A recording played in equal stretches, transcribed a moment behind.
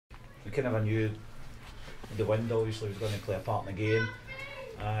we kind of knew the wind obviously was going to play a part in the game,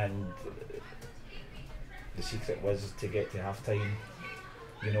 and the secret was to get to half time,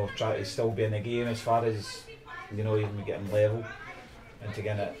 you know, try to still be in the game as far as, you know, even getting level, and to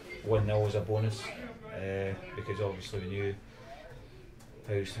get it 1-0 was a bonus, because obviously we knew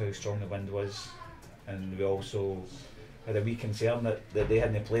how strong the wind was, and we also had a wee concern that they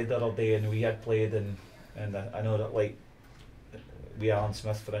hadn't played the other day and we had played, and I know that, like, we Alan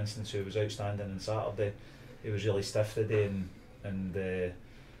Smith for instance, who was outstanding on Saturday, he was really stiff today, and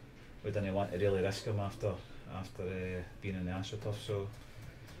we didn't want to really risk him after being in the AstroTurf,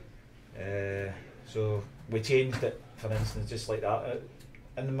 so we changed it, for instance, just like that,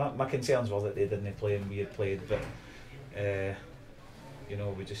 and my concerns were that they didn't play and we had played, but you know,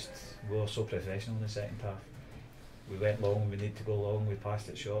 we were so professional in the second half. We went long when we needed to go long, we passed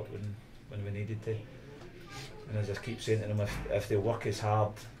it short when we needed to, and as I keep saying to them, if they work as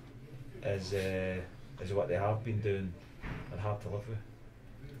hard as what they have been doing, they're hard to live with.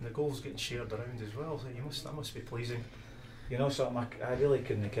 And the goals getting shared around as well, so that must be pleasing. You know something, I really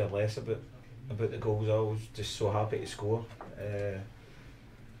couldn't care less about the goals. I was just so happy to score.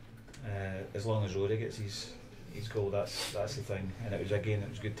 As long as Rory gets his goal, that's the thing. And it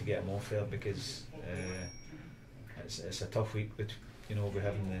was good to get him off there, because it's a tough week with, you know, we're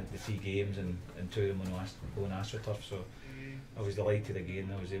having the 3 games and 2 of them on AstroTurf, so I was delighted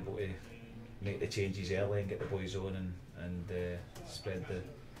again I was able to make the changes early and get the boys on and spread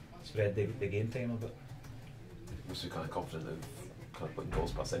the game time a bit. Must be kind of confident of kind of putting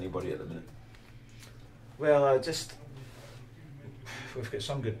goals past anybody at the minute. Well, we've got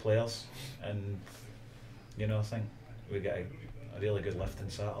some good players, and you know, I think we got a really good lift on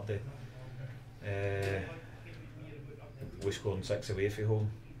Saturday. We scored 6 away from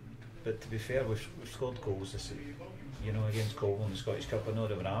home, but to be fair, we've scored goals this, you know, against Colville in the Scottish Cup. I know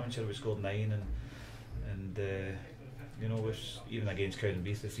they were amateur, we scored 9, and you know, even against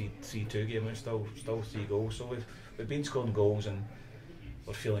Cowdenbeath, the 3-2 game, it's still 3 goals. So we've been scoring goals, and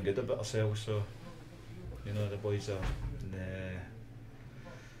we're feeling good about ourselves. So, you know, the boys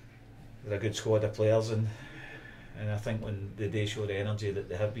they're a good squad of players, and I think when they show the energy that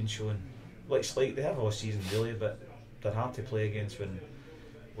they have been showing, like they have all season really, but they're hard to play against when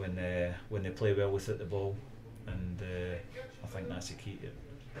they play well without the ball, and I think that's the key to it.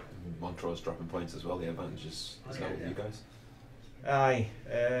 Montrose dropping points as well, the advantage is not with you guys? Aye,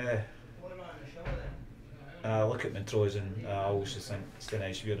 look at Montrose, and I always think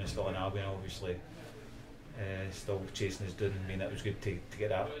Stenishmuir and still in Albion, obviously still chasing his doing. I mean, it was good to get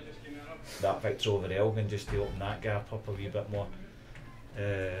that victory over Elgin, just to open that gap up a wee bit more,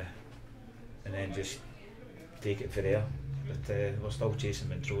 and then just take it for there. But we're still chasing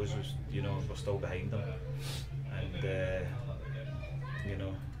Montrose, you know, we're still behind them, and you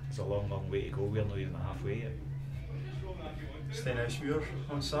know, it's a long way to go. We're not even halfway yet. Stenishmuir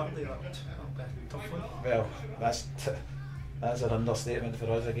on Saturday, that'll be a tough one. Well, that's an understatement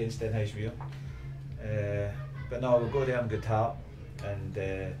for us against Stenishmuir. But no, we'll go there in good heart, and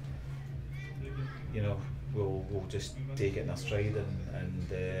you know, we'll just take it in our stride, and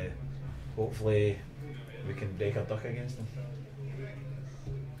hopefully we can break our duck against them.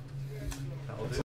 That'll do.